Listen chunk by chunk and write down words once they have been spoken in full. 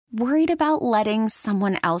Worried about letting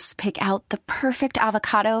someone else pick out the perfect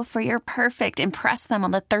avocado for your perfect impress them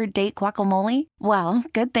on the third date guacamole? Well,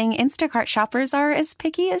 good thing Instacart shoppers are as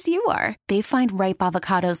picky as you are. They find ripe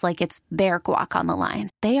avocados like it's their guac on the line.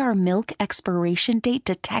 They are milk expiration date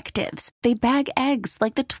detectives. They bag eggs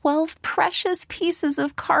like the 12 precious pieces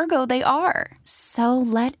of cargo they are. So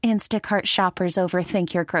let Instacart shoppers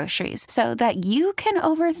overthink your groceries so that you can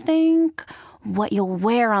overthink what you'll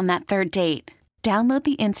wear on that third date. Download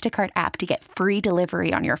the Instacart app to get free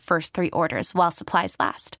delivery on your first 3 orders while supplies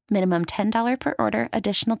last. Minimum $10 per order.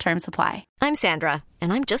 Additional terms apply. I'm Sandra,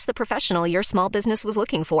 and I'm just the professional your small business was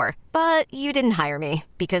looking for. But you didn't hire me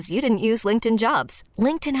because you didn't use LinkedIn Jobs.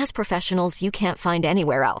 LinkedIn has professionals you can't find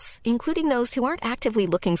anywhere else, including those who aren't actively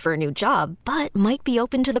looking for a new job, but might be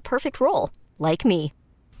open to the perfect role, like me.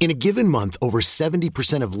 In a given month, over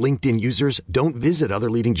 70% of LinkedIn users don't visit other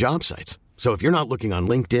leading job sites. So if you're not looking on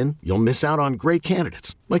LinkedIn, you'll miss out on great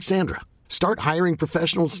candidates like Sandra. Start hiring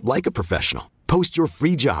professionals like a professional. Post your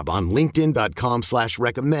free job on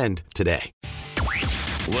linkedin.com/recommend today.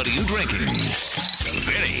 What are you drinking?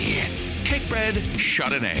 Vinny, Cakebread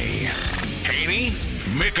Chardonnay. Haney,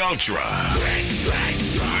 Mick Ultra.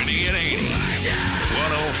 Vinny and Haney.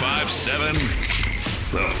 105.7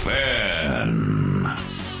 The Fan.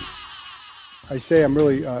 I say I'm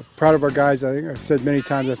really proud of our guys. I think I've said many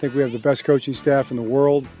times, I think we have the best coaching staff in the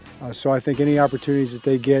world. So I think any opportunities that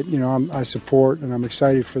they get, I support, and I'm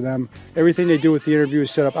excited for them. Everything they do with the interview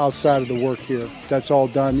is set up outside of the work here. That's all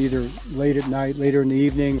done either late at night, later in the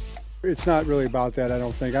evening. It's not really about that, I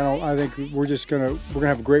don't think. I think we're gonna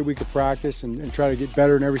have a great week of practice and try to get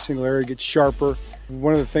better in every single area, get sharper.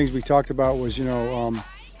 One of the things we talked about was,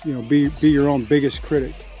 be your own biggest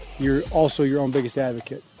critic. You're also your own biggest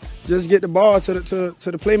advocate. Just get the ball to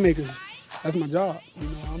the playmakers. That's my job.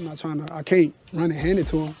 I'm not I can't run and hand it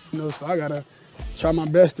to them. So I gotta try my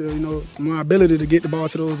best to, my ability to get the ball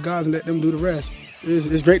to those guys and let them do the rest.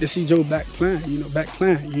 It's great to see Joe back playing,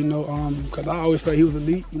 because I always felt he was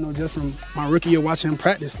elite, just from my rookie year watching him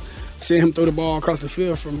practice, seeing him throw the ball across the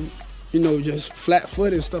field from, just flat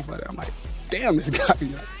foot and stuff like that. I'm like, damn, this guy,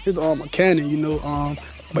 his arm a cannon,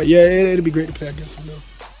 but yeah, it'll be great to play against him though.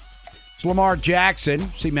 Lamar Jackson,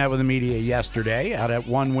 he met with the media yesterday out at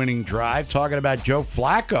one winning drive, talking about Joe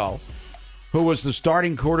Flacco, who was the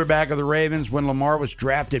starting quarterback of the Ravens when Lamar was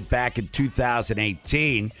drafted back in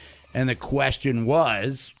 2018. And the question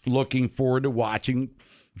was, looking forward to watching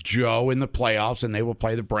Joe in the playoffs, and they will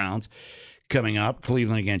play the Browns coming up,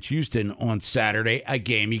 Cleveland against Houston on Saturday, a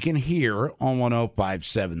game you can hear on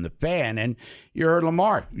 105.7 The Fan. And you heard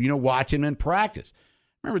Lamar, watching him in practice.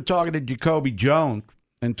 I remember talking to Jacoby Jones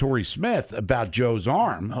and Torrey Smith about Joe's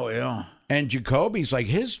arm. Oh, yeah. And Jacoby's like,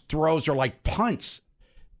 his throws are like punts.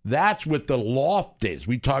 That's what the loft is.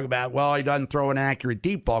 We talk about, he doesn't throw an accurate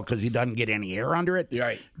deep ball because he doesn't get any air under it.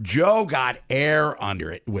 Right. Joe got air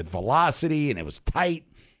under it with velocity, and it was tight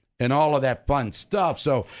and all of that fun stuff.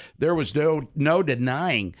 So there was no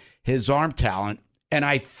denying his arm talent. And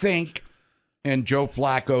I think, and Joe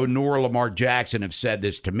Flacco nor Lamar Jackson have said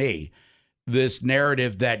this to me, this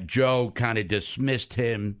narrative that Joe kind of dismissed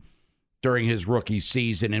him during his rookie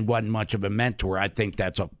season and wasn't much of a mentor, I think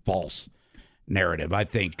that's a false narrative. I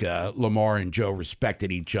think Lamar and Joe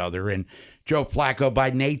respected each other, and Joe Flacco by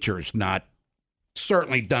nature is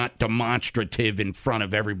certainly not demonstrative in front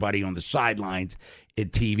of everybody on the sidelines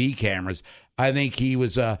at TV cameras. I think he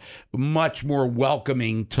was much more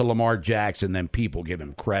welcoming to Lamar Jackson than people give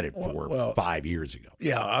him credit for 5 years ago.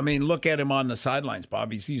 Yeah, I mean, look at him on the sidelines,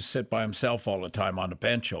 Bob. He used to sit by himself all the time on the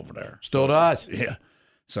bench over there. Still does. Yeah.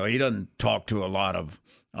 So he doesn't talk to a lot of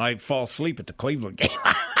 – I fall asleep at the Cleveland game.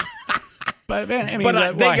 But, man, I mean,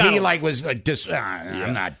 I'm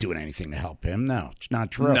not doing anything to help him. No, it's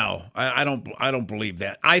not true. No, I don't believe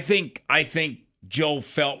that. I think Joe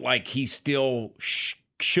felt like he still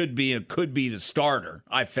should be and could be the starter.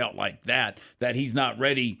 I felt like that he's not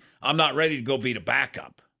ready. I'm not ready to go be the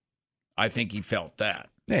backup. I think he felt that.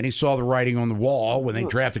 And he saw the writing on the wall when they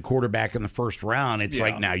drafted quarterback in the first round. It's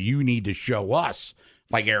like, now you need to show us,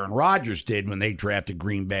 like Aaron Rodgers did when they drafted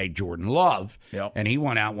Green Bay Jordan Love. Yep. And he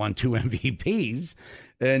went out, won 2 MVPs.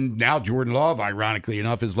 And now Jordan Love, ironically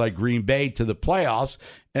enough, is like Green Bay to the playoffs.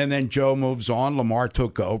 And then Joe moves on. Lamar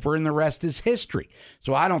took over, and the rest is history.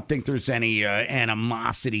 So I don't think there's any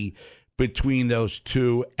animosity between those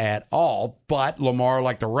two at all. But Lamar,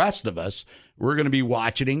 like the rest of us, we're going to be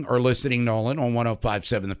watching or listening, Nolan, on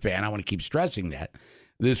 105.7 The Fan. I want to keep stressing that.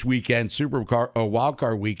 This weekend, wild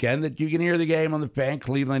card weekend, that you can hear the game on the Fan,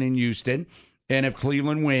 Cleveland and Houston. And if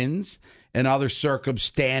Cleveland wins and other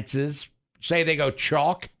circumstances, say they go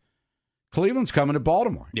chalk, Cleveland's coming to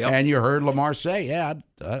Baltimore. Yep. And you heard Lamar say, yeah,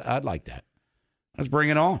 I'd like that. Let's bring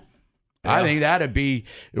it on. Yeah. I think that'd be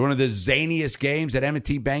one of the zaniest games at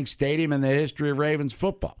M&T Bank Stadium in the history of Ravens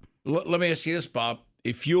football. Let me ask you this, Bob.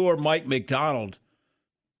 If you're Mike McDonald,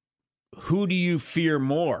 who do you fear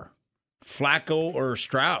more, Flacco or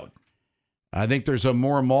Stroud? I think there's a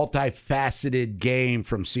more multifaceted game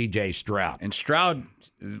from C.J. Stroud. And Stroud,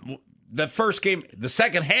 the first game, the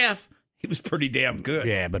second half, he was pretty damn good.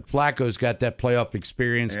 Yeah, but Flacco's got that playoff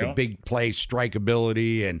experience, the big play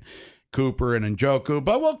strikeability, and Cooper and Njoku.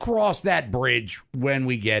 But we'll cross that bridge when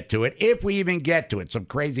we get to it, if we even get to it. Some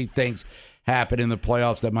crazy things happen in the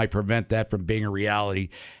playoffs that might prevent that from being a reality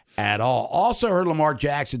at all. Also heard Lamar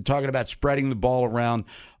Jackson talking about spreading the ball around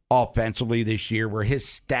offensively this year, where his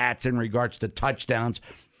stats in regards to touchdowns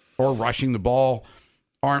or rushing the ball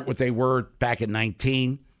aren't what they were back in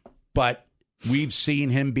 19, but we've seen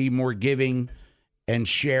him be more giving and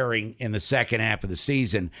sharing in the second half of the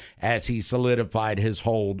season as he solidified his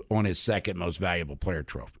hold on his second most valuable player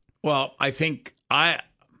trophy. Well, I think and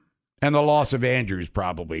the loss of Andrews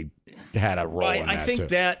probably had a role in that, I think too.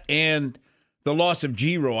 that and the loss of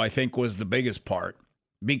Giro, I think, was the biggest part,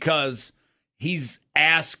 because he's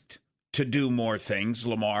asked to do more things,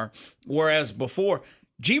 Lamar, whereas before,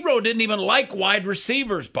 Giro didn't even like wide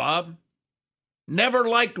receivers, Bob. Never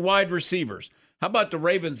liked wide receivers. How about the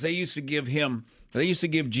Ravens? They used to give Giro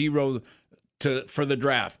for the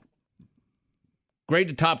draft. Grade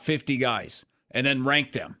the top 50 guys and then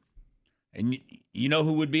rank them. And you know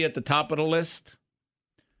who would be at the top of the list?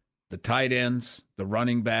 The tight ends, the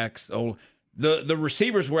running backs. Oh, the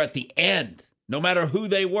receivers were at the end. No matter who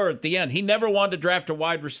they were at the end. He never wanted to draft a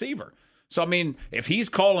wide receiver. So, I mean, if he's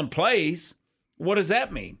calling plays, what does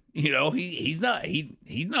that mean? You know, he's not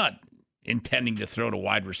intending to throw to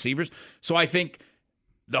wide receivers. So I think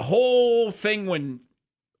the whole thing when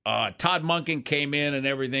Todd Monken came in and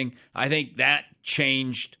everything, I think that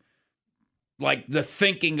changed like the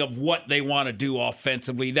thinking of what they want to do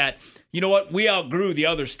offensively. That, you know what, we outgrew the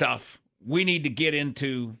other stuff. We need to get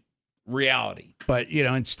into reality. But, you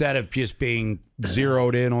know, instead of just being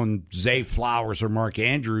zeroed in on Zay Flowers or Mark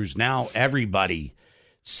Andrews, now everybody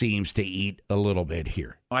seems to eat a little bit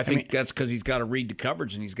here. I think that's because he's got to read the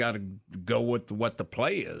coverage and he's got to go with what the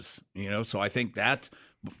play is, you know. So I think that's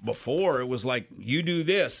before it was like, you do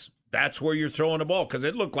this, that's where you're throwing the ball, because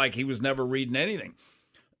it looked like he was never reading anything.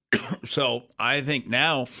 So I think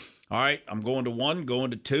now, all right, I'm going to 1,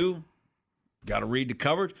 going to 2, got to read the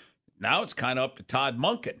coverage. Now it's kind of up to Todd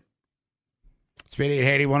Monken. It's Vinny and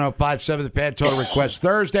Haney, 105.7 The Fan. Total Request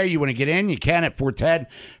Thursday. You want to get in? You can at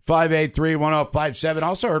 410-583-1057.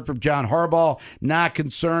 Also heard from John Harbaugh, not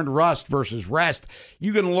concerned, rust versus rest.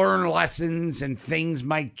 You can learn lessons and things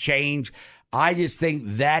might change. I just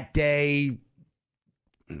think that day,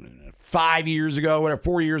 5 years ago,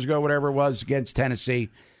 4 years ago, whatever it was, against Tennessee,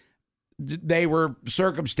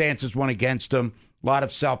 circumstances went against them. A lot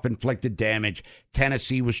of self-inflicted damage.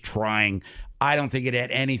 Tennessee was trying. I don't think it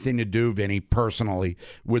had anything to do, Vinny, personally,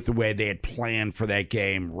 with the way they had planned for that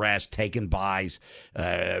game. Rest, taking buys,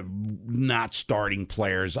 not starting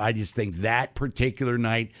players. I just think that particular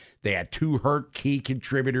night, they had 2 hurt key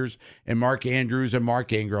contributors in Mark Andrews and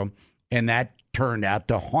Mark Ingram, and that turned out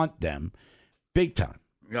to haunt them big time.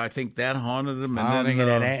 I think that haunted them. And I don't then, think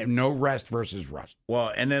it had no rest versus rust.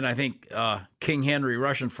 Well, and then I think King Henry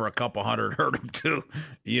rushing for a couple hundred hurt him too.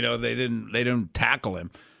 You know, they didn't tackle him.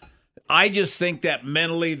 I just think that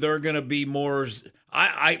mentally they're going to be more.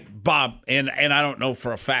 Bob, and I don't know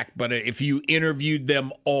for a fact, but if you interviewed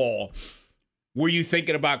them all, were you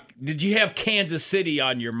thinking about? Did you have Kansas City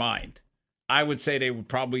on your mind? I would say they would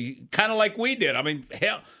probably, kind of like we did. I mean,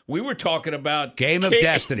 hell, we were talking about Game of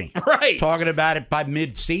Destiny. Right. Talking about it by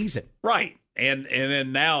mid-season. Right. And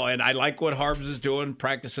then now, and I like what Harbs is doing,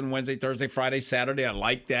 practicing Wednesday, Thursday, Friday, Saturday. I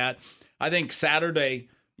like that. I think Saturday,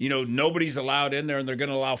 you know, nobody's allowed in there, and they're going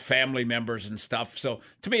to allow family members and stuff. So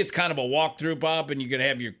to me, it's kind of a walkthrough, Bob, and you're going to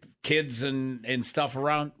have your kids and stuff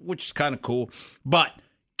around, which is kind of cool, but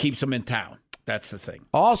keeps them in town. That's the thing.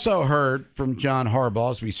 Also heard from John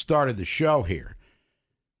Harbaugh as we started the show here.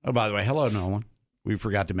 Oh, by the way, hello, Nolan. We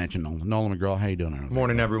forgot to mention Nolan. Nolan McGraw, how you doing?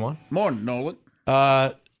 Morning, everyone. Morning, Nolan.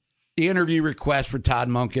 The interview request for Todd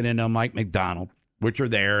Monken and Mike McDonald, which are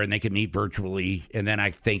there, and they can meet virtually. And then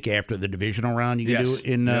I think after the divisional round, you can do it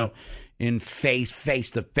in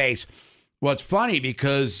face-to-face. Well, it's funny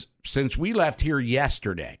because since we left here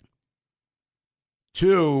yesterday,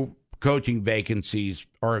 2 coaching vacancies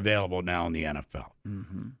are available now in the NFL.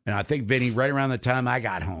 Mm-hmm. And I think, Vinny, right around the time I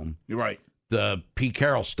got home, You're right. the Pete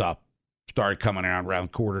Carroll stuff started coming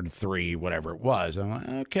around 2:45, whatever it was. I'm like,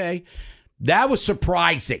 okay. That was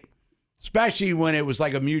surprising. especially when it was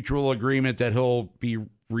like a mutual agreement that he'll be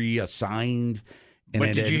reassigned.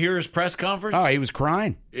 But did you hear his press conference? Oh, he was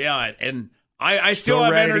crying. Yeah, and I still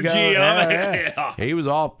have ready to energy. go. Yeah. He was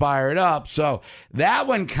all fired up. So that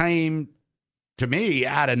one came to me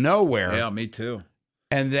out of nowhere. Yeah, me too.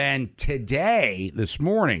 And then today, this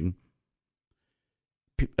morning,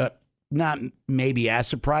 not maybe as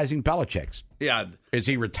surprising, Belichick's. Yeah. Is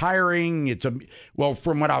he retiring? Well,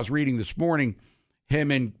 from what I was reading this morning,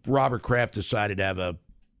 him and Robert Kraft decided to have a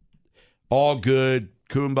all good,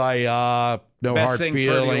 kumbaya, no best hard thing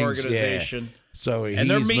feelings. for the organization. Yeah. So and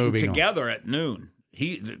they're meeting moving together at noon.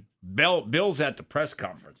 Bill's at the press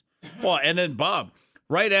conference. Well, and then Bob,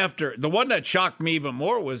 right after, the one that shocked me even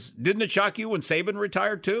more was, didn't it shock you when Saban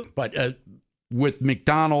retired too? But with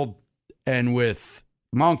McDonald and with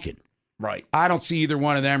Monken, right? I don't see either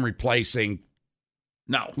one of them replacing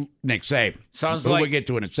Nick Saban. Sounds we'll like get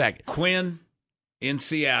to in a second. Quinn in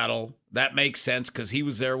Seattle. That makes sense because he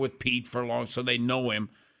was there with Pete for long, so they know him.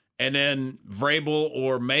 And then Vrabel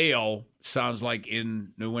or Mayo sounds like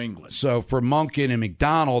in New England. So for Monken and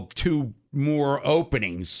McDonald, 2 more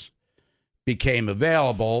openings became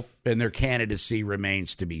available, and their candidacy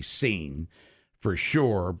remains to be seen for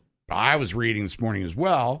sure. I was reading this morning as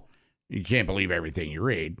well. You can't believe everything you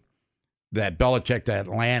read. That Belichick to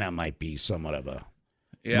Atlanta might be somewhat of a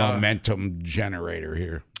momentum generator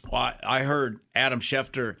here. Well, I heard Adam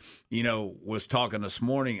Schefter, was talking this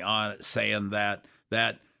morning on saying that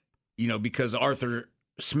because Arthur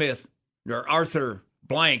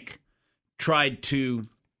Blank tried to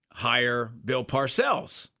hire Bill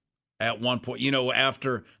Parcells at one point,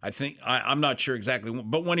 after I'm not sure exactly,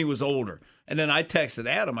 but when he was older. And then I texted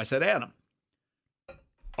Adam. I said, Adam,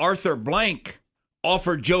 Arthur Blank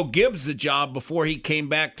offered Joe Gibbs the job before he came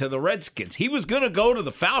back to the Redskins. He was going to go to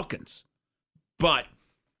the Falcons, but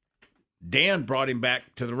Dan brought him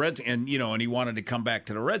back to the Redskins, and he wanted to come back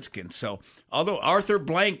to the Redskins. So, although Arthur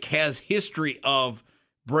Blank has history of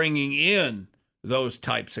bringing in those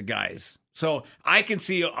types of guys, so I can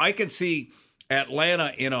see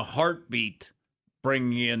Atlanta in a heartbeat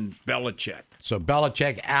bringing in Belichick. So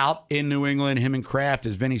Belichick out in New England. Him and Kraft,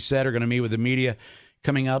 as Vinny said, are going to meet with the media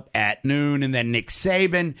coming up at noon. And then Nick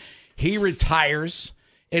Saban, he retires.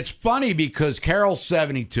 It's funny because Carroll's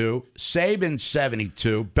 72, Saban's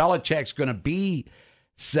 72, Belichick's going to be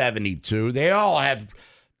 72. They all have,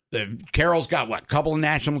 Carroll's got, a couple of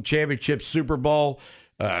national championships, Super Bowl.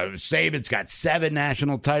 Saban's got 7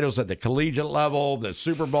 national titles at the collegiate level. The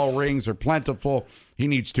Super Bowl rings are plentiful. He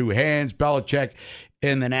needs 2 hands. Belichick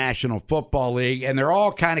in the National Football League, and they're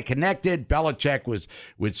all kind of connected. Belichick was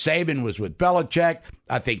with Saban, was with Belichick.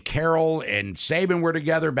 I think Carroll and Saban were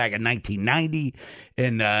together back in 1990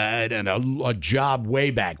 in a job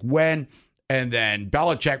way back when. And then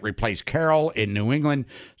Belichick replaced Carroll in New England.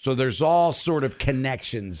 So there's all sort of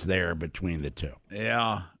connections there between the two.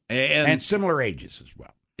 Yeah. And similar ages as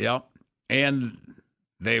well. Yeah. And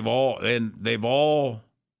they've all been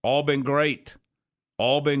great.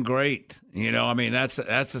 All been great. That's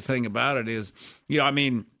the thing about it is, I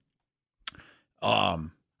met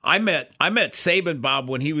Saban, Bob,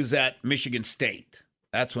 when he was at Michigan State.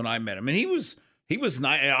 That's when I met him. And he was nice. He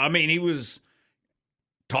was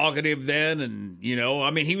talkative then, and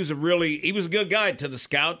he was a good guy to the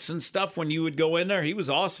scouts and stuff. When you would go in there, he was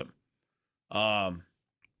awesome. And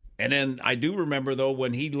then I do remember though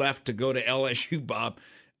when he left to go to LSU, Bob,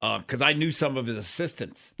 because I knew some of his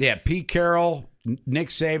assistants. Yeah, Pete Carroll, Nick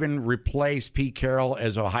Saban replaced Pete Carroll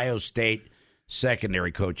as Ohio State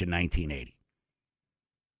secondary coach in 1980.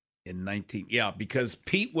 Because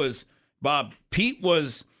Pete was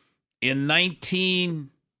in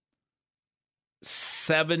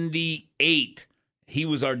 1978. He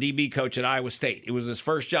was our DB coach at Iowa State. It was his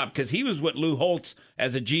first job because he was with Lou Holtz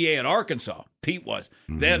as a GA at Arkansas. Pete was.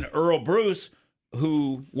 Mm-hmm. Then Earl Bruce,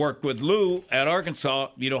 who worked with Lou at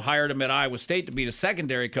Arkansas, hired him at Iowa State to be the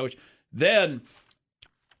secondary coach. Then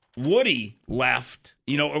Woody left.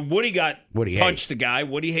 Woody punched the guy.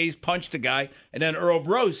 Woody Hayes punched the guy. And then Earl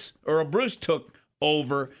Bruce took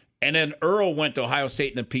over. And then Earl went to Ohio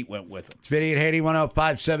State, and then Pete went with him. It's Vinny and Haney,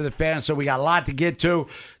 105.7 The Fan. So we got a lot to get to.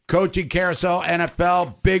 Coaching carousel,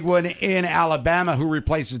 NFL, big one in Alabama. Who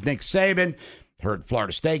replaces Nick Saban? Heard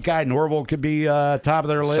Florida State guy. Norville could be top of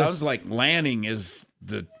their list. Sounds like Lanning is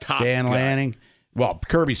the top Dan guy. Lanning. Well,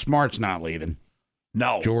 Kirby Smart's not leaving.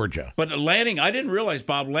 No. Georgia. But Lanning, I didn't realize,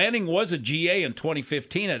 Bob, Lanning was a GA in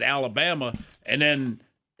 2015 at Alabama, and then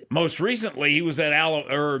most recently he was at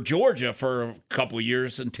Georgia for a couple of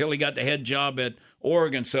years until he got the head job at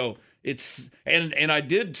Oregon. So it's and I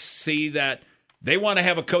did see that they want to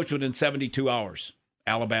have a coach within 72 hours,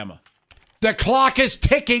 Alabama. The clock is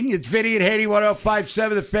ticking. It's Vinny and Haney,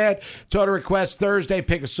 105.7 The Fan. Total Request Thursday.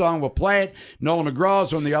 Pick a song, we'll play it. Nolan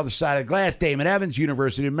McGraw's on the other side of the glass. Damon Evans,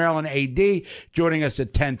 University of Maryland AD, joining us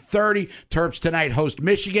at 10:30. Terps tonight host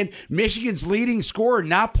Michigan. Michigan's leading scorer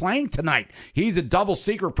not playing tonight. He's a double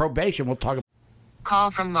secret probation. We'll talk about. Call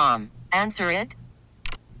from mom. Answer it.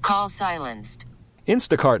 Call silenced.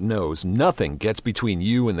 Instacart knows nothing gets between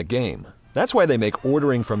you and the game. That's why they make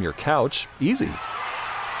ordering from your couch easy.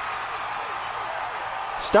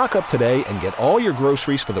 Stock up today and get all your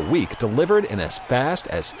groceries for the week delivered in as fast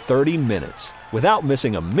as 30 minutes without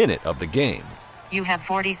missing a minute of the game. You have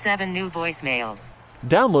 47 new voicemails.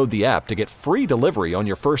 Download the app to get free delivery on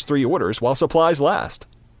your first 3 orders while supplies last.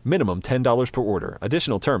 Minimum $10 per order.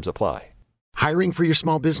 Additional terms apply. Hiring for your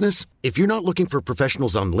small business? If you're not looking for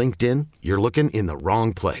professionals on LinkedIn, you're looking in the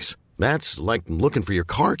wrong place. That's like looking for your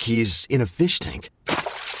car keys in a fish tank.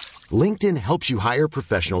 LinkedIn helps you hire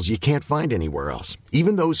professionals you can't find anywhere else,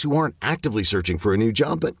 even those who aren't actively searching for a new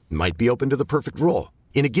job but might be open to the perfect role.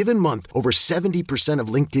 In a given month, over 70% of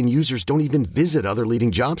LinkedIn users don't even visit other leading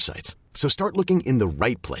job sites. So start looking in the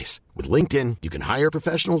right place. With LinkedIn, you can hire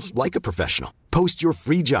professionals like a professional. Post your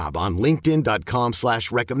free job on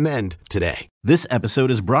linkedin.com/recommend today. This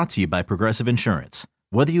episode is brought to you by Progressive Insurance.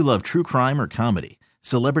 Whether you love true crime or comedy,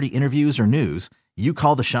 celebrity interviews or news, you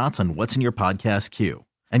call the shots on what's in your podcast queue.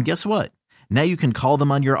 And guess what? Now you can call them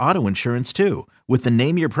on your auto insurance too with the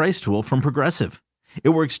Name Your Price tool from Progressive. It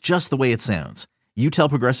works just the way it sounds. You tell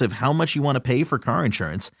Progressive how much you want to pay for car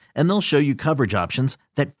insurance, and they'll show you coverage options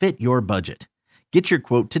that fit your budget. Get your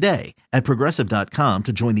quote today at Progressive.com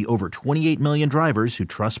to join the over 28 million drivers who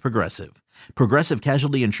trust Progressive. Progressive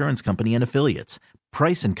Casualty Insurance Company and Affiliates.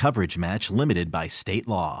 Price and coverage match limited by state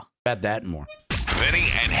law. About that and more. Vinny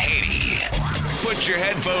and Haney. Put your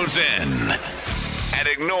headphones in and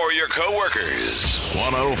ignore your coworkers.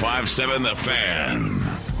 105.7 The Fan.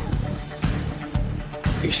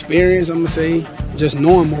 Experience, I'm going to say, just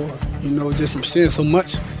knowing more, just from seeing so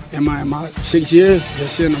much in my 6 years,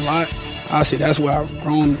 just seeing a lot. I say that's where I've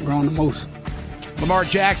grown the most. Lamar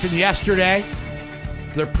Jackson yesterday,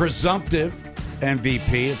 the presumptive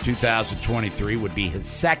MVP of 2023, would be his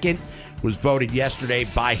second, was voted yesterday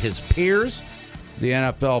by his peers, the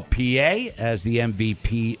NFLPA, as the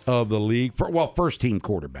MVP of the league. First-team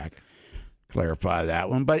quarterback. Clarify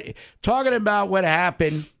that one. But talking about what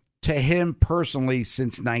happened to him personally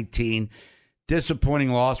since 19,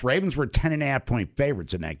 disappointing loss. Ravens were 10.5-point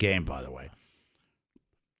favorites in that game, by the way.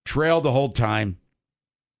 Trailed the whole time.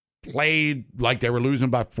 Played like they were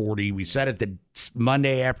losing by 40. We said it the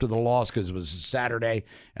Monday after the loss because it was a Saturday,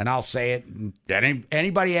 and I'll say it.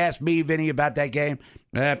 Anybody ask me, Vinny, about that game?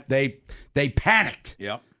 They panicked.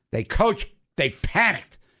 Yep. They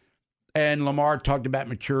panicked. And Lamar talked about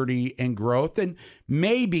maturity and growth, and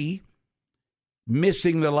maybe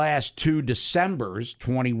missing the last 2 Decembers,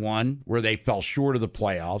 21, where they fell short of the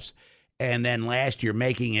playoffs, and then last year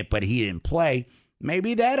making it, but he didn't play.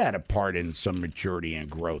 Maybe that had a part in some maturity and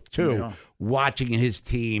growth, too. Yeah. Watching his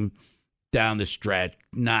team down the stretch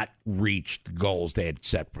not reach the goals they had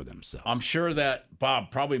set for themselves. I'm sure that,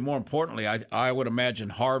 Bob, probably more importantly, I would imagine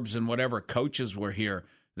Harbs and whatever coaches were here,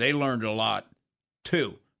 they learned a lot,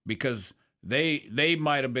 too, because they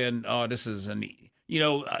might have been, this is an,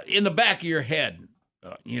 in the back of your head,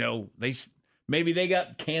 maybe they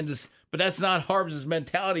got Kansas, but that's not Harbs'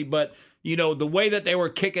 mentality. But, the way that they were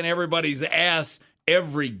kicking everybody's ass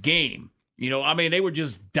every game, they were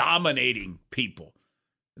just dominating people.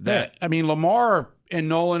 Lamar and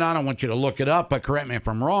Nolan, I don't want you to look it up, but correct me if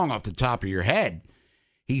I'm wrong off the top of your head.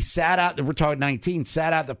 He sat out, we're talking 19,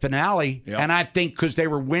 sat out the finale, yep. And I think because they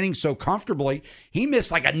were winning so comfortably, he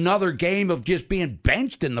missed like another game of just being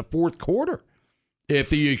benched in the fourth quarter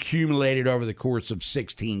if he accumulated over the course of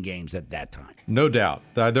 16 games at that time. No doubt.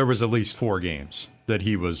 There was at least 4 games that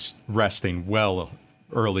he was resting well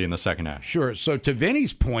early in the second half. Sure. So to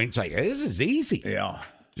Vinny's point, it's like, this is easy. Yeah.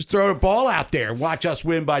 Just throw the ball out there and watch us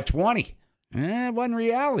win by 20. It wasn't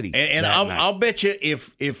reality. And I'll bet you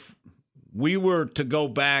if we were to go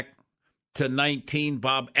back to 19,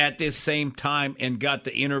 Bob, at this same time and got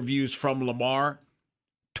the interviews from Lamar,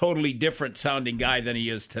 totally different sounding guy than he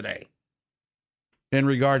is today. In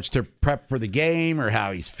regards to prep for the game or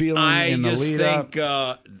how he's feeling in the lead up? I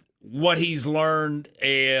just think what he's learned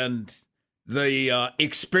and the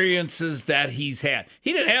experiences that he's had.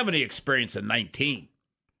 He didn't have any experience in 19.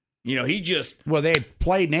 He just... Well, they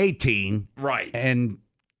played in 18. Right. And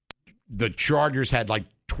the Chargers had like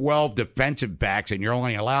 12 defensive backs, and you're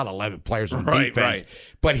only allowed 11 players on defense. Right.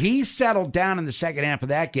 But he settled down in the second half of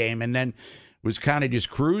that game and then was kind of just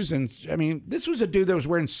cruising. This was a dude that was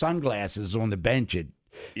wearing sunglasses on the bench at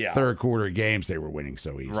third quarter games they were winning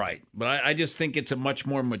so easy. Right. But I just think it's a much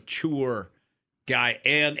more mature guy.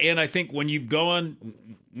 And I think when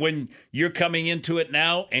you're coming into it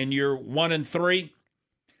now and you're 1-3,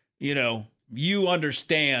 you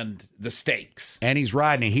understand the stakes. And he's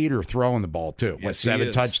riding a heater throwing the ball, too. Yes,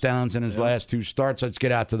 7 touchdowns in his last 2 starts. Let's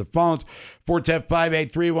get out to the phones.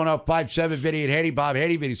 410-583-1057. Vinny and Haiti. Bob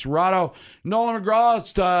Haiti, Vinny Serrato. Nolan McGraw.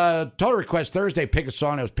 It's Total Request Thursday. Pick a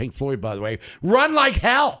song. That was Pink Floyd, by the way. Run Like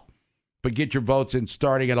Hell. But get your votes in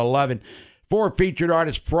starting at 11. For Featured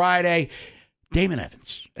Artist Friday. Damon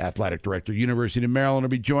Evans, athletic director, University of Maryland, will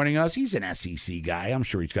be joining us. He's an SEC guy. I'm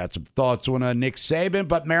sure he's got some thoughts on Nick Saban.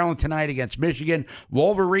 But Maryland tonight against Michigan.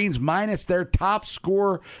 Wolverines minus their top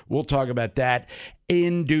scorer. We'll talk about that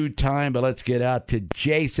in due time. But let's get out to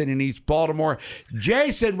Jason in East Baltimore.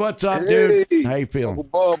 Jason, what's up, dude? How you feeling? Uncle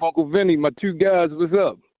Bob, Uncle Vinny, my 2 guys, what's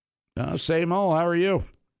up? Same old. How are you?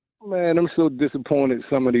 Man, I'm so disappointed in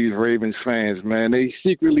some of these Ravens fans, man. They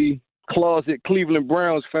secretly closet Cleveland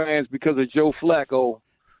Browns fans because of Joe Flacco.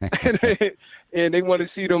 And they want to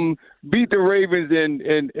see them beat the Ravens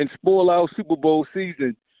and spoil our Super Bowl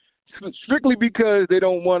season strictly because they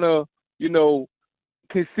don't want to,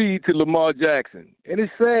 concede to Lamar Jackson. And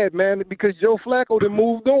it's sad, man, because Joe Flacco done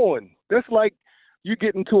moved on. That's like you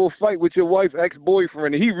get into a fight with your wife's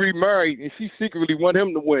ex-boyfriend and he remarried and she secretly want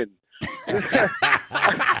him to win.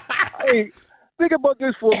 Think about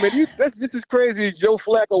this for a minute. That's just as crazy as Joe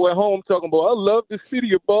Flacco at home talking about, I love the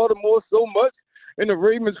city of Baltimore so much and the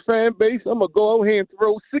Ravens fan base. I'm going to go out here and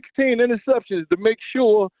throw 16 interceptions to make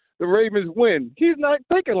sure the Ravens win. He's not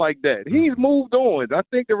thinking like that. He's moved on. I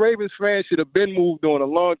think the Ravens fans should have been moved on a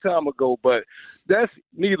long time ago, but that's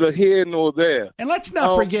neither here nor there. And let's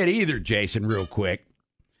not forget either, Jason, real quick,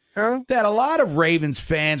 that a lot of Ravens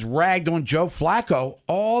fans ragged on Joe Flacco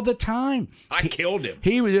all the time. I killed him.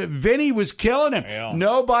 Vinny was killing him. Yeah.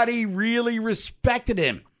 Nobody really respected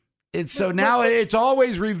him. And so now it's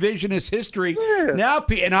always revisionist history. Yeah. Now,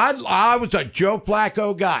 and I was a Joe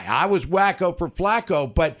Flacco guy. I was wacko for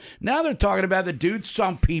Flacco. But now they're talking about the dude,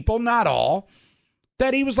 some people, not all,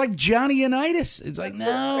 that he was like Johnny Unitas. It's like,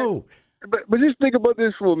 no. But just think about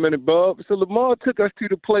this for a minute, Bob. So Lamar took us to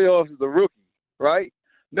the playoffs as a rookie, right?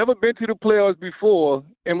 Never been to the playoffs before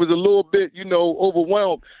and was a little bit,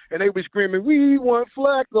 overwhelmed. And they were screaming, we want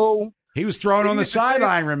Flacco. He was thrown on the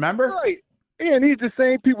sideline, remember? Right. And he's the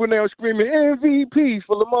same people now screaming MVP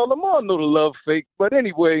for Lamar. Lamar know the love fake. But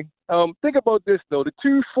anyway, think about this, though. The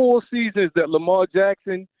 2 full seasons that Lamar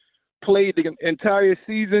Jackson played the entire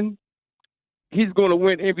season, he's going to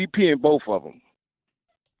win MVP in both of them.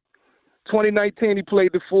 2019, he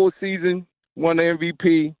played the full season, won the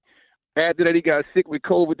MVP. After that, he got sick with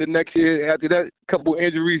COVID the next year. After that, a couple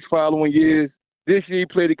injuries following years. This year, he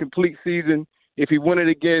played a complete season. If he won it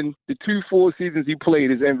again, the 2 full seasons he played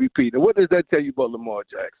is MVP. Now, what does that tell you about Lamar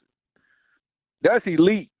Jackson? That's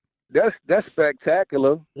elite. That's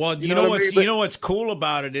spectacular. Well, you know what's cool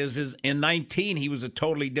about it is in 19 he was a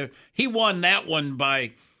totally different. He won that one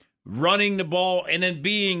by running the ball and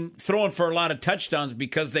then throwing for a lot of touchdowns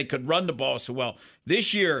because they could run the ball so well.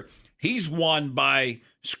 This year he's won by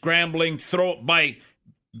scrambling, by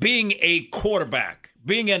being a quarterback.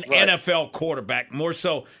 Being an NFL quarterback, more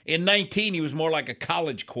so. In 19, he was more like a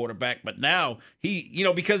college quarterback. But now,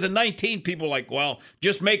 because in 19, people were like, well,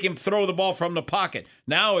 just make him throw the ball from the pocket.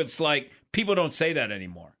 Now it's like, people don't say that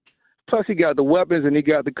anymore. Plus, he got the weapons and he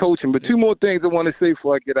got the coaching. But 2 more things I want to say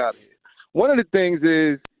before I get out of here. One of the things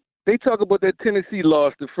is, they talk about that Tennessee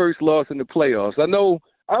loss, the first loss in the playoffs. I know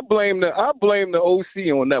I blame the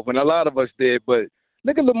OC on that one. A lot of us did, but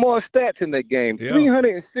look at Lamar's stats in that game. Yeah.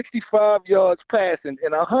 365 yards passing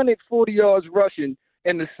and 140 yards rushing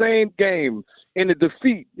in the same game in the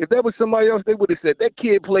defeat. If that was somebody else, they would have said that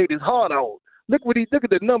kid played his heart out. Look at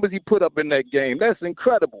the numbers he put up in that game. That's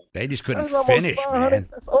incredible. They just couldn't finish, man.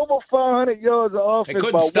 That's over 500 yards of offense. They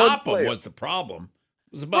couldn't stop him was the problem.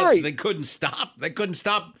 It was about they couldn't stop. They couldn't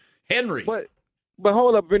stop Henry. But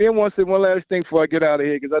hold up, Vinny. I want to say one last thing before I get out of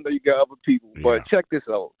here because I know you got other people. Yeah. But check this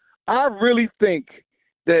out. I really think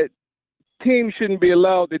that teams shouldn't be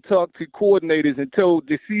allowed to talk to coordinators until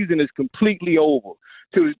the season is completely over.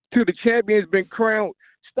 Till the champion's been crowned,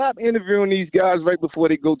 stop interviewing these guys right before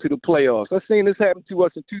they go to the playoffs. I've seen this happen to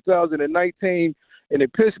us in 2019, and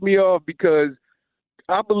it pissed me off because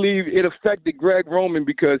I believe it affected Greg Roman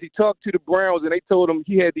because he talked to the Browns and they told him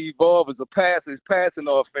he had to evolve as a passer, his passing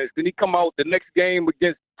offense. Then he come out the next game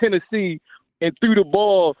against Tennessee and threw the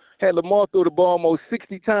ball, had Lamar throw the ball almost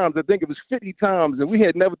 60 times. I think it was 50 times, and we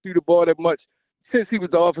had never threw the ball that much since he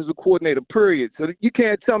was the offensive coordinator, period. So you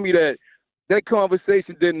can't tell me that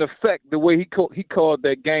conversation didn't affect the way he called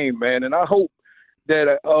that game, man. And I hope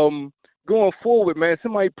that going forward, man,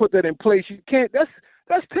 somebody put that in place. You can't.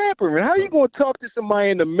 That's tampering. How are you going to talk to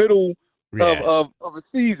somebody in the middle of a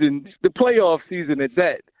season, the playoff season at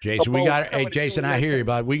that? Jason, Jason, I hear you,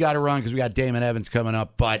 bud. We got to run because we got Damon Evans coming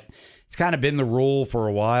up, but it's kind of been the rule for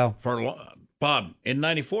a while. Bob, in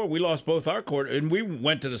 '94, we lost both our quarter, and we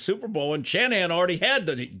went to the Super Bowl, and Shanahan already had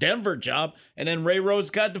the Denver job, and then Ray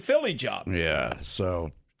Rhodes got the Philly job. Yeah,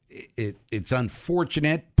 so it's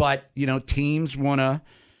unfortunate, but, teams want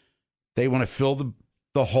to fill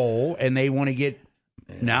the hole, and they want to get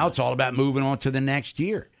 – now it's all about moving on to the next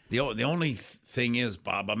year. The only thing is,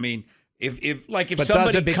 Bob, I mean, if but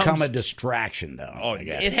somebody does it become a distraction, though? Oh,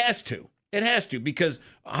 it has to. It has to, because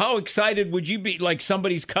how excited would you be, like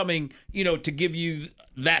somebody's coming, to give you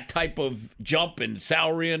that type of jump and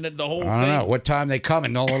salary and the whole thing? I don't know. What time they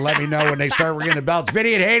coming? They'll let me know when they start ringing the bells.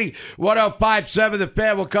 Vinny and Haiti, 105.7 The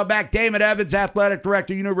Fan. We'll come back. Damon Evans, Athletic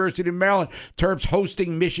Director, University of Maryland. Terps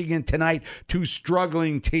hosting Michigan tonight. Two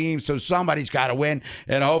struggling teams, so somebody's got to win,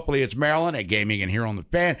 and hopefully it's Maryland, a game you can hear on The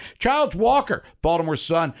Fan. Childs Walker, Baltimore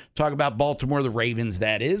Sun. Talk about Baltimore, the Ravens,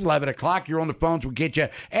 that is. 11 o'clock. You're on the phones. We'll get you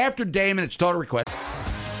after Damon. It's Total Request.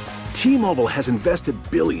 T-Mobile has invested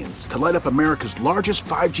billions to light up America's largest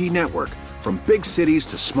 5G network, from big cities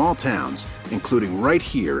to small towns, including right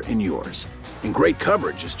here in yours. And great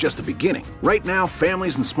coverage is just the beginning. Right now,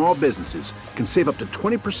 families and small businesses can save up to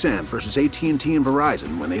 20% versus AT&T and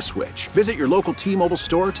Verizon when they switch. Visit your local T-Mobile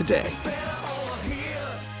store today.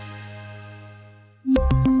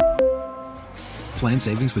 Plan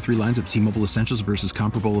savings with 3 lines of T-Mobile Essentials versus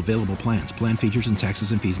comparable available plans. Plan features and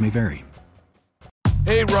taxes and fees may vary.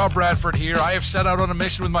 Hey, Rob Bradford here. I have set out on a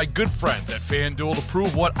mission with my good friends at FanDuel to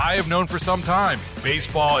prove what I have known for some time.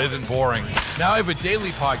 Baseball isn't boring. Now I have a daily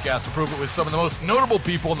podcast to prove it with some of the most notable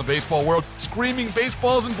people in the baseball world, screaming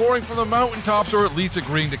baseball isn't boring from the mountaintops, or at least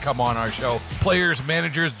agreeing to come on our show. Players,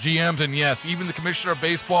 managers, GMs, and yes, even the commissioner of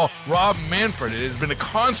baseball, Rob Manfred. It has been a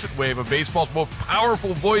constant wave of baseball's most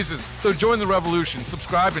powerful voices. So join the revolution.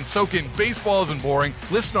 Subscribe and soak in Baseball Isn't Boring.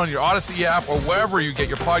 Listen on your Odyssey app or wherever you get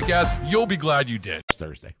your podcasts. You'll be glad you did.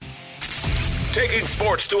 Thursday. Taking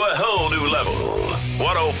sports to a whole new level.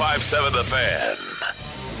 105.7 The Fan.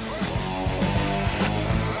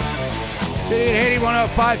 Vinny and Haiti,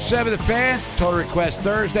 105.7 The Fan. Total Request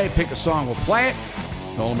Thursday. Pick a song, we'll play it.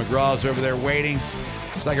 Nolan McGraw's over there waiting.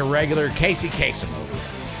 It's like a regular Casey Kasem over there.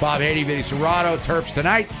 Bob Haiti, Vinny Serrato. Terps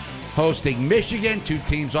tonight hosting Michigan. Two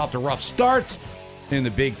teams off to rough starts in the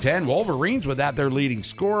Big Ten. Wolverines without their leading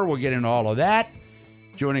scorer. We'll get into all of that.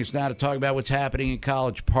 Joining us now to talk about what's happening in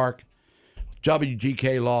College Park,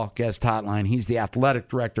 WGK Law guest hotline. He's the athletic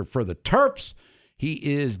director for the Terps. He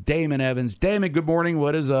is Damon Evans. Damon, good morning.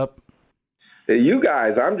 What is up? Hey, you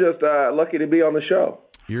guys, I'm just lucky to be on the show.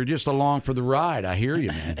 You're just along for the ride. I hear you,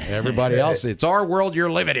 man. Everybody else, it's our world.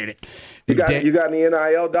 You're living in it. You got any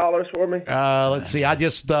NIL dollars for me? Let's see. I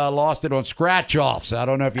just lost it on scratch-offs. I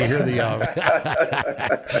don't know if you hear the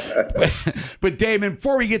but Damon,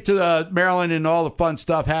 before we get to Maryland and all the fun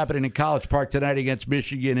stuff happening in College Park tonight against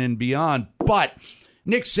Michigan and beyond, but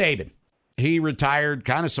Nick Saban, he retired,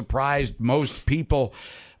 kind of surprised most people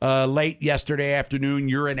late yesterday afternoon.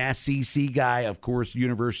 You're an SEC guy, of course,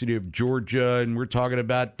 University of Georgia, and we're talking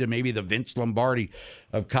about maybe the Vince Lombardi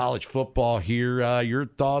of college football here. Your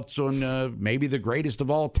thoughts on maybe the greatest of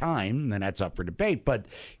all time, and that's up for debate, but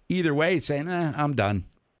either way, saying, I'm done.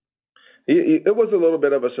 It was a little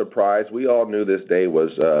bit of a surprise. We all knew this day was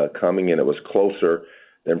coming, and it was closer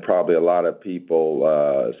than probably a lot of people,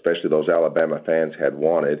 especially those Alabama fans, had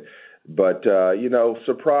wanted. But,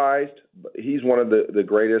 surprised. He's one of the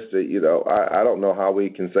greatest. I don't know how we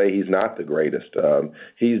can say he's not the greatest.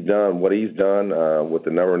 He's done what he's done with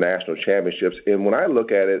the number of national championships. And when I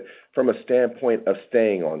look at it from a standpoint of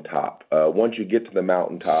staying on top, once you get to the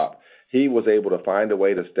mountaintop, he was able to find a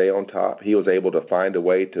way to stay on top. He was able to find a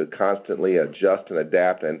way to constantly adjust and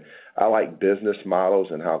adapt. And I like business models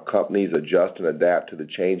and how companies adjust and adapt to the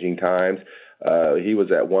changing times. He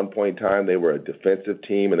was at one point in time, they were a defensive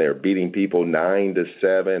team and they were beating people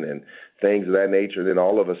 9-7 and things of that nature. Then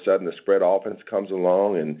all of a sudden the spread offense comes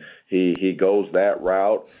along and he goes that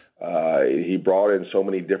route. He brought in so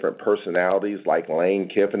many different personalities like Lane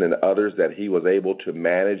Kiffin and others that he was able to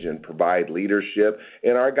manage and provide leadership.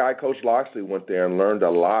 And our guy, Coach Loxley, went there and learned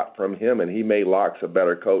a lot from him, and he made Lox a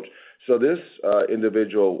better coach. So this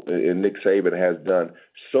individual, Nick Saban, has done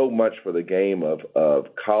so much for the game of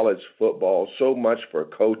college football, so much for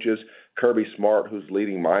coaches. Kirby Smart, who's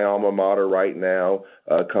leading my alma mater right now,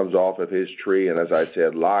 comes off of his tree. And as I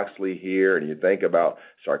said, Loxley here, and you think about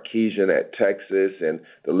Sarkisian at Texas, and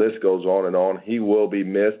the list goes on and on. He will be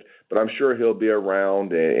missed. but I'm sure he'll be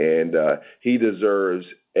around, and he deserves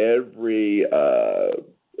every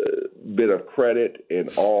bit of credit and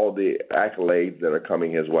all the accolades that are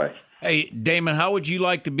coming his way. Hey, Damon, how would you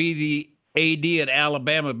like to be the AD at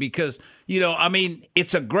Alabama? Because,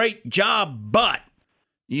 it's a great job, but,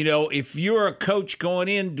 if you're a coach going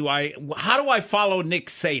in, how do I follow Nick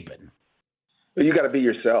Saban? You got to be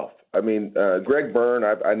yourself. Greg Byrne,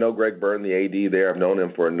 I know Greg Byrne, the AD there. I've known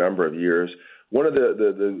him for a number of years. One of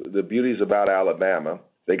the beauties about Alabama,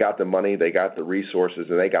 they got the money, they got the resources,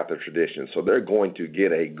 and they got the tradition. So they're going to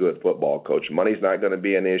get a good football coach. Money's not going to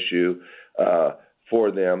be an issue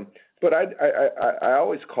for them. But I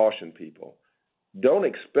always caution people, don't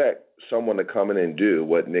expect someone to come in and do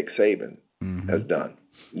what Nick Saban has done.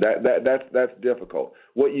 That's difficult.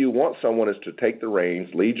 What you want someone is to take the reins,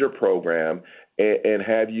 lead your program, and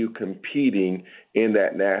have you competing in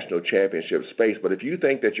that national championship space. But if you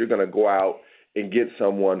think that you're going to go out and get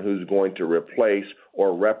someone who's going to replace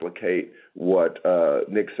or replicate what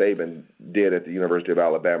Nick Saban did at the University of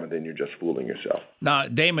Alabama, then you're just fooling yourself. Now,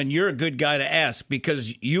 Damon, you're a good guy to ask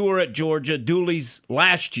because you were at Georgia, Dooley's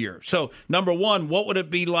last year. So, number one, what would it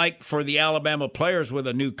be like for the Alabama players with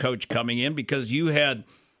a new coach coming in? Because you had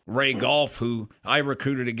Ray Goff, who I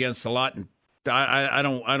recruited against a lot, and I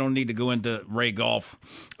don't need to go into Ray Goff.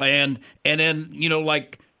 And then,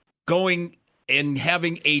 going and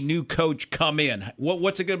having a new coach come in,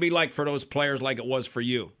 what's it going to be like for those players like it was for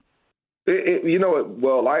you? We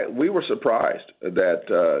were surprised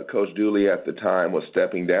that Coach Dooley at the time was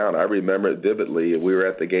stepping down. I remember it vividly. We were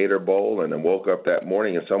at the Gator Bowl and then woke up that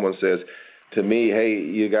morning and someone says to me, hey,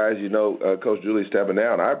 you guys, Coach Dooley's stepping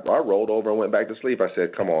down. I rolled over and went back to sleep. I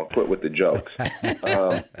said, come on, quit with the jokes.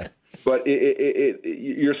 But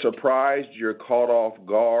you're surprised, you're caught off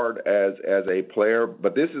guard as a player.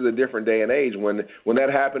 But this is a different day and age. When that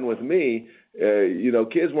happened with me,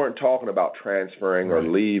 kids weren't talking about transferring or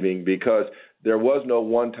leaving because there was no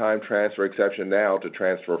one-time transfer exception now to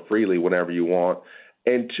transfer freely whenever you want.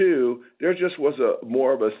 And two, there just was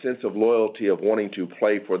more of a sense of loyalty of wanting to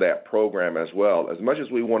play for that program as well. As much as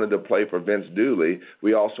we wanted to play for Vince Dooley,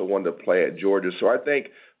 we also wanted to play at Georgia. So I think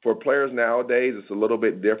for players nowadays, it's a little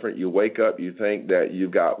bit different. You wake up, you think that you've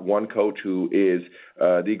got one coach who is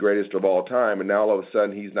the greatest of all time, and now all of a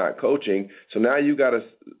sudden he's not coaching. So now you got to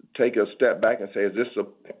take a step back and say, is this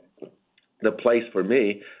the place for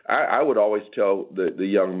me? I would always tell the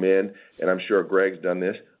young men, and I'm sure Greg's done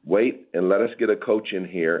this, wait and let us get a coach in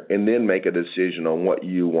here and then make a decision on what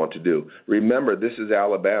you want to do. Remember, this is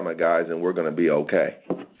Alabama, guys, and we're going to be okay.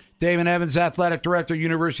 Damon Evans, Athletic Director,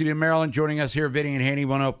 University of Maryland, joining us here. Vinny and Haney,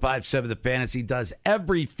 105.7 The Fantasy, does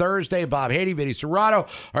every Thursday. Bob Haney, Vinny Serrato. All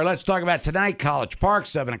right, let's talk about tonight. College Park,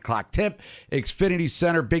 7 o'clock tip. Xfinity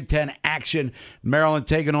Center, Big Ten action. Maryland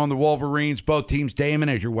taking on the Wolverines. Both teams, Damon,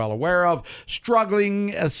 as you're well aware of,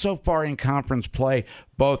 struggling so far in conference play.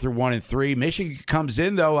 Both are 1-3. Michigan comes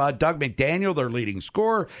in, though. Doug McDaniel, their leading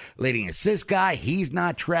scorer, leading assist guy. He's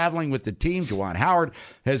not traveling with the team. Juwan Howard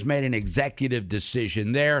has made an executive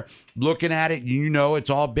decision there. Looking at it, it's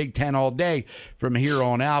all Big Ten all day from here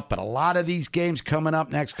on out. But a lot of these games coming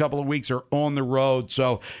up next couple of weeks are on the road.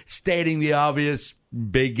 So stating the obvious,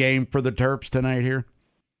 big game for the Terps tonight here.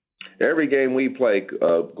 Every game we play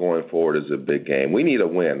going forward is a big game. We need a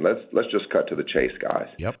win. Let's just cut to the chase, guys.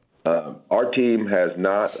 Yep. Our team has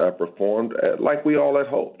not performed like we all had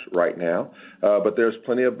hoped right now, but there's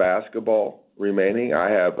plenty of basketball remaining.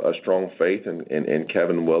 I have a strong faith in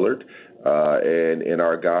Kevin Willard and in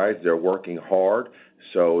our guys. They're working hard,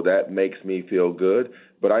 so that makes me feel good.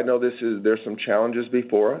 But I know there's some challenges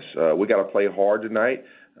before us. We got to play hard tonight.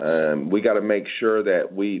 We got to make sure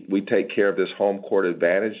that we take care of this home court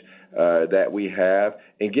advantage that we have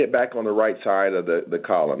and get back on the right side of the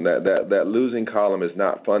column. That losing column is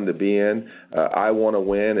not fun to be in. I want to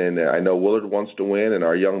win, and I know Willard wants to win, and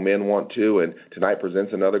our young men want to, and tonight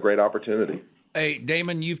presents another great opportunity. Hey,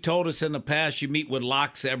 Damon, you've told us in the past you meet with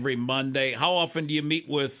Locks every Monday. How often do you meet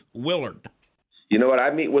with Willard? You know what? I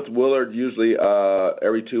meet with Willard usually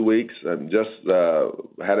every 2 weeks. Just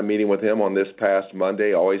had a meeting with him on this past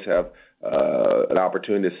Monday. Always have an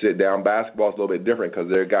opportunity to sit down. Basketball's a little bit different because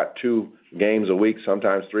they've got 2 games a week,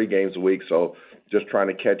 sometimes 3 games a week. So just trying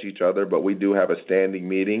to catch each other. But we do have a standing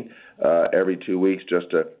meeting every 2 weeks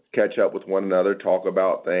just to catch up with one another, talk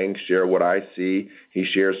about things, share what I see. He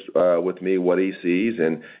shares with me what he sees,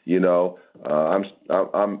 and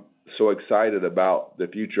I'm so excited about the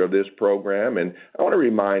future of this program. And I want to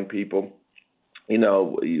remind people,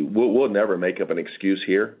 we'll never make up an excuse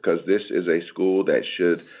here because this is a school that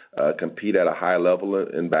should compete at a high level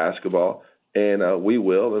in basketball, and we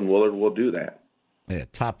will, and Willard will do that. Yeah,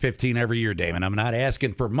 top 15 every year, Damon. I'm not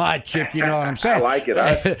asking for much, if you know what I'm saying. I like it.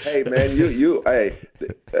 Hey, man,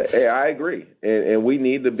 hey, I agree. And we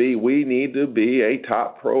need to be a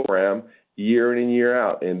top program year in and year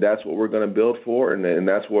out, and that's what we're going to build for, and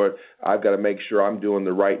that's what I've got to make sure I'm doing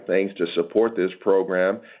the right things to support this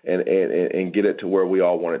program and get it to where we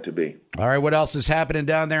all want it to be. All right, what else is happening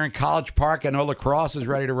down there in College Park? I know lacrosse is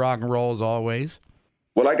ready to rock and roll as always.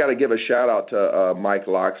 Well, I got to give a shout-out to Mike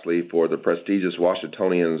Loxley for the prestigious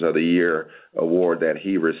Washingtonians of the Year award that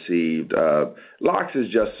he received. Lox is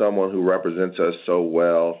just someone who represents us so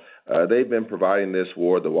well. They've been providing this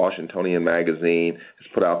award. The Washingtonian magazine has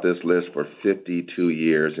put out this list for 52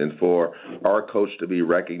 years, and for our coach to be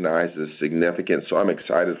recognized is significant, so I'm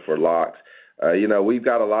excited for Lox. We've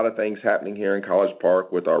got a lot of things happening here in College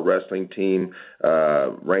Park with our wrestling team,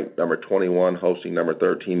 ranked number 21, hosting number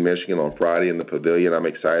 13 Michigan on Friday in the Pavilion. I'm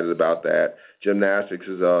excited about that. Gymnastics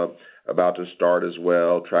is about to start as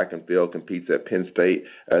well. Track and field competes at Penn State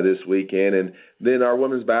this weekend. And then our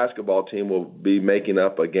women's basketball team will be making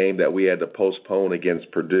up a game that we had to postpone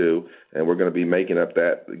against Purdue, and we're going to be making up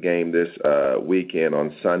that game this weekend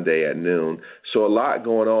on Sunday at noon. So a lot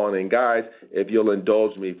going on. And, guys, if you'll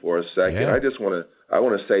indulge me for a second, I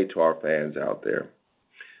want to say to our fans out there,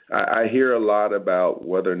 I hear a lot about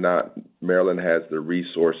whether or not Maryland has the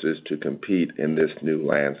resources to compete in this new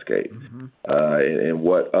landscape, and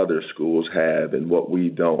what other schools have and what we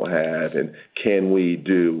don't have, and can we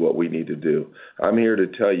do what we need to do. I'm here to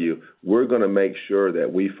tell you we're going to make sure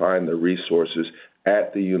that we find the resources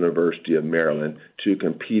at the University of Maryland to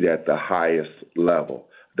compete at the highest level.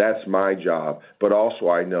 That's my job, but also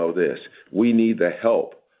I know this. We need the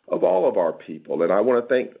help of all of our people. And I want to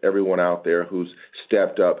thank everyone out there who's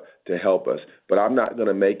stepped up to help us. But I'm not going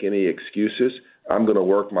to make any excuses. I'm going to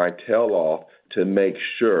work my tail off to make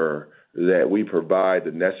sure that we provide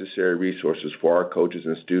the necessary resources for our coaches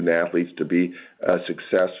and student athletes to be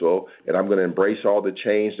successful. And I'm going to embrace all the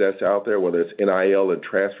change that's out there, whether it's NIL and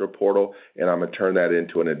transfer portal, and I'm going to turn that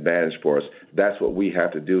into an advantage for us. That's what we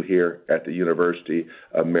have to do here at the University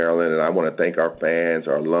of Maryland. And I want to thank our fans,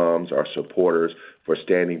 our alums, our supporters for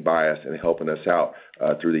standing by us and helping us out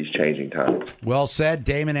through these changing times. Well said.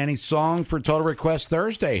 Damon, any song for Total Request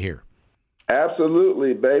Thursday here?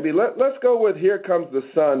 Absolutely, baby. Let's go with Here Comes the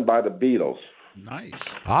Sun by the Beatles. Nice.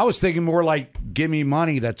 I was thinking more like Give Me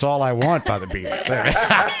Money, That's All I Want by the Beatles.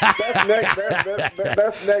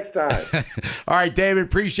 That's next time. All right, David,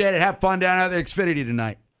 appreciate it. Have fun down at the Xfinity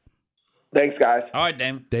tonight. Thanks, guys. All right,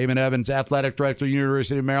 Damon. Damon Evans, Athletic Director,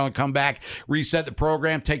 University of Maryland. Come back, reset the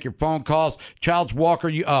program, take your phone calls. Childs Walker,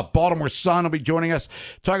 Baltimore Sun, will be joining us.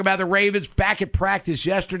 Talk about the Ravens back at practice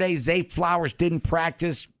yesterday. Zay Flowers didn't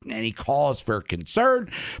practice. Any cause for concern?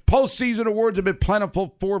 Postseason awards have been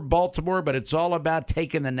plentiful for Baltimore, but it's all about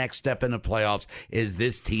taking the next step in the playoffs. Is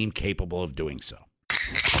this team capable of doing so?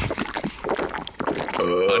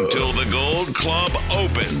 Until the Gold Club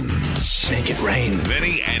opens. Make it rain.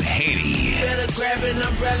 Vinny and Haney. Better grab an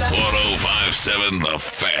umbrella. 105.7 The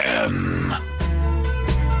Fan.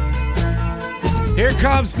 Here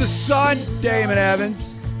comes the sun, Damon Evans.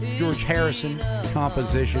 George Harrison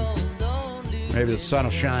composition. Maybe the sun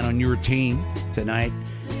will shine on your team tonight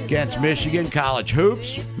against Michigan. College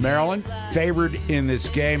hoops. Maryland favored in this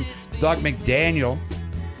game. Doug McDaniel.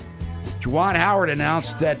 Juwan Howard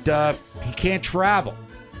announced that he can't travel.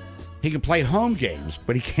 He can play home games,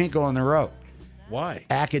 but he can't go on the road. Why?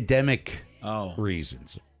 Academic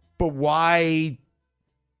reasons. But why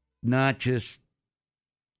not just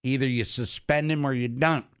either you suspend him or you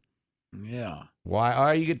don't? Yeah. Why?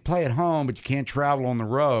 Oh, you could play at home, but you can't travel on the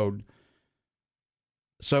road.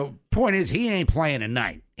 So, point is, he ain't playing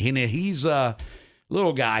tonight. He's a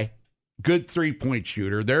little guy, good three-point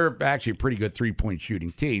shooter. They're actually a pretty good three-point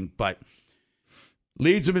shooting team, but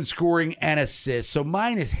leads them in scoring and assists. So,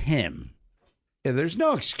 minus him, there's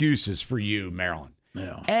no excuses for you, Maryland.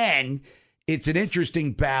 Yeah. And it's an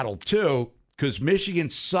interesting battle, too, because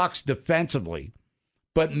Michigan sucks defensively,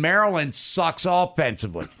 but Maryland sucks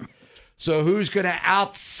offensively. So, who's going to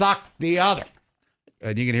out-suck the other?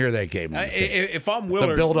 And you can hear that game. If I'm Willard,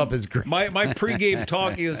 the build-up is great. My pregame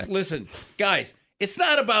talk is, listen, guys, it's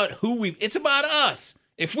not about it's about us.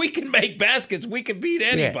 If we can make baskets, we can beat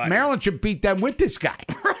anybody. Yeah, Maryland should beat them with this guy.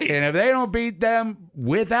 Right. And if they don't beat them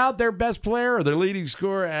without their best player or their leading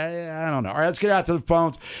scorer, I don't know. All right, let's get out to the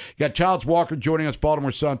phones. You got Childs Walker joining us,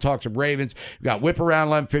 Baltimore Sun, talks of Ravens. We got Whip Around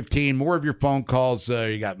 11:15, more of your phone calls.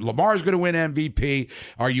 You got Lamar's going to win MVP.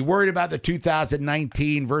 Are you worried about the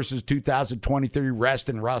 2019 versus 2023 rest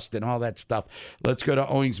and rust and all that stuff? Let's go to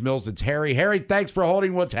Owings Mills. It's Harry. Harry, thanks for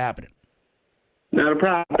holding. What's happening? Not a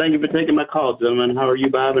problem. Thank you for taking my call, gentlemen. How are you,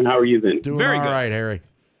 Bob, and how are you, Vinny? Doing very all right, Harry.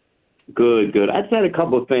 Good. I just had a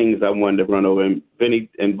couple of things I wanted to run over, and Vinny,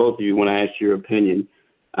 and both of you, want to ask your opinion.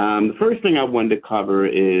 The first thing I wanted to cover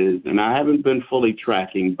is, and I haven't been fully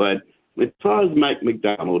tracking, but as far as Mike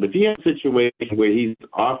McDonald, if he has a situation where he's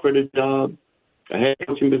offered a job, a head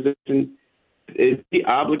coaching position, is he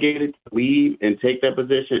obligated to leave and take that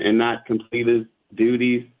position and not complete his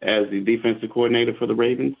duties as the defensive coordinator for the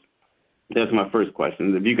Ravens? That's my first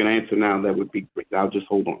question. If you can answer now, that would be great. I'll just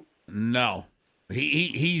hold on. No.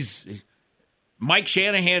 He's Mike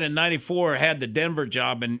Shanahan in 94 had the Denver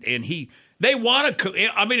job, and they want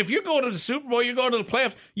to. I mean, if you're going to the Super Bowl, you're going to the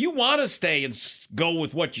playoffs, you want to stay and go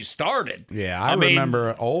with what you started. Yeah, I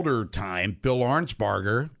remember older time, Bill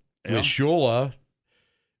Arnsparger with Shula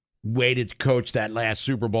waited to coach that last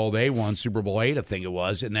Super Bowl they won, Super Bowl 8, I think it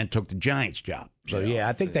was, and then took the Giants job. So, yeah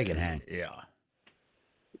I think they can hang. Yeah.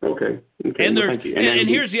 Okay. And and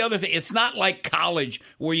here's the other thing. It's not like college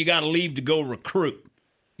where you got to leave to go recruit.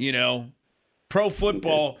 You know, pro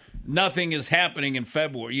football, nothing is happening in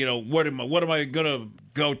February. You know, what am I going to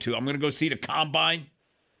go to? I'm going to go see the combine.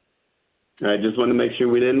 I just want to make sure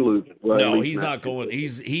we didn't lose. Well, no, he's not going.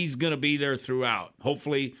 He's going to be there throughout.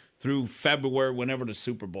 Hopefully through February, whenever the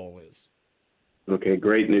Super Bowl is. Okay,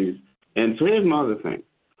 great news. And so here's my other thing.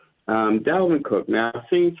 Dalvin Cook. Now, I've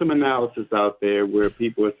seen some analysis out there where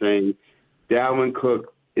people are saying Dalvin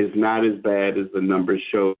Cook is not as bad as the numbers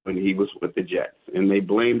show when he was with the Jets. And they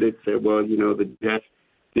blamed it, said, well, you know, the Jets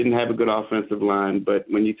didn't have a good offensive line. But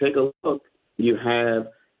when you take a look, you have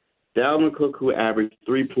Dalvin Cook, who averaged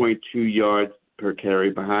 3.2 yards per carry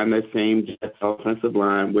behind that same Jets offensive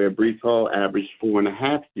line, where Breece Hall averaged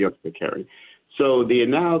 4.5 yards per carry. So the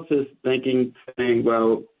analysis saying,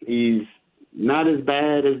 well, he's not as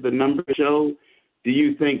bad as the numbers show. Do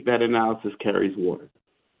you think that analysis carries water?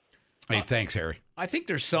 Hey, thanks, Harry. I think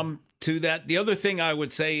there's some to that. The other thing I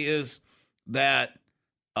would say is that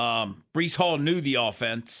Breece Hall knew the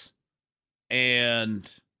offense, and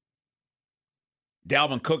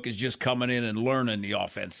Dalvin Cook is just coming in and learning the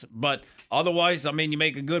offense. But otherwise, I mean, you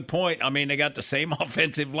make a good point. I mean, they got the same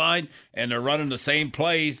offensive line, and they're running the same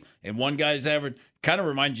plays, and one guy's average kind of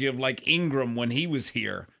reminds you of like Ingram when he was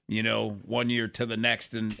here. You know, one year to the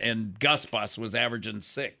next, and Gus Bus was averaging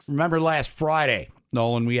 6. Remember last Friday,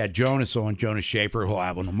 Nolan, we had Jonas on, Jonas Shaper, who I'll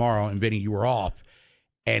have on tomorrow, and Vinny, you were off.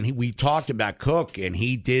 And we talked about Cook, and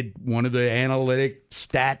he did one of the analytic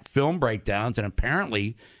stat film breakdowns, and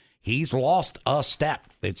apparently he's lost a step.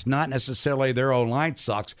 It's not necessarily their own line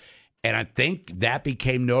sucks, and I think that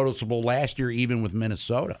became noticeable last year, even with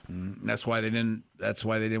Minnesota. That's why they didn't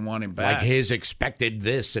want him back. Like his expected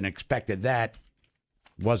this and expected that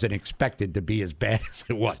wasn't expected to be as bad as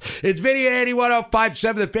it was. It's Vinny at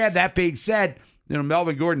 81.057 The Fan. That being said, you know,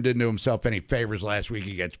 Melvin Gordon didn't do himself any favors last week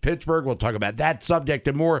against Pittsburgh. We'll talk about that subject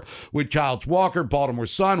and more with Childs Walker, Baltimore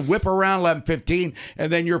Sun. Whip around 11:15,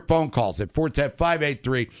 and then your phone calls at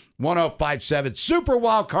 410-583-1057. Super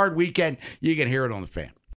Wild Card Weekend. You can hear it on The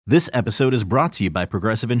Fan. This episode is brought to you by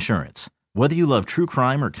Progressive Insurance. Whether you love true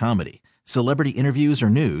crime or comedy, celebrity interviews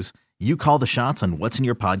or news, you call the shots on what's in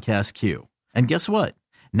your podcast queue. And guess what?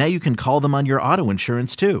 Now you can call them on your auto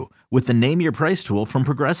insurance, too, with the Name Your Price tool from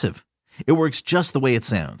Progressive. It works just the way it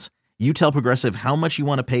sounds. You tell Progressive how much you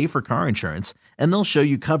want to pay for car insurance, and they'll show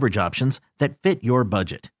you coverage options that fit your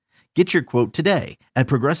budget. Get your quote today at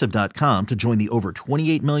Progressive.com to join the over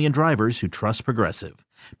 28 million drivers who trust Progressive.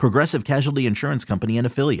 Progressive Casualty Insurance Company and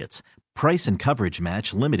Affiliates. Price and coverage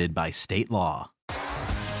match limited by state law.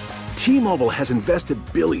 T-Mobile has invested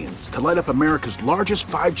billions to light up America's largest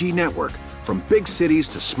 5G network, from big cities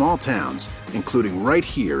to small towns, including right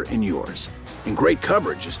here in yours. And great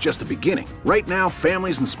coverage is just the beginning. Right now,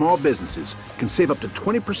 families and small businesses can save up to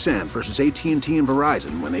 20% versus AT&T and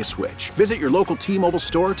Verizon when they switch. Visit your local T-Mobile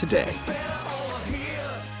store today.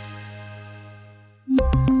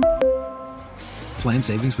 Plan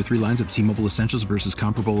savings with 3 lines of T-Mobile Essentials versus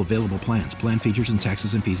comparable available plans. Plan features and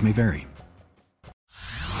taxes and fees may vary.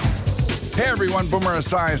 Hey everyone, Boomer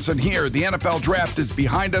Esiason here. The NFL Draft is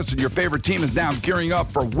behind us and your favorite team is now gearing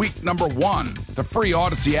up for week number 1. The free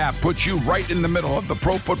Odyssey app puts you right in the middle of the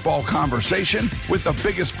pro football conversation with the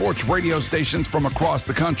biggest sports radio stations from across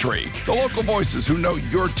the country. The local voices who know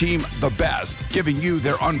your team the best, giving you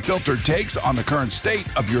their unfiltered takes on the current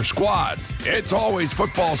state of your squad. It's always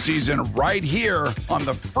football season right here on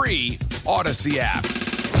the free Odyssey app.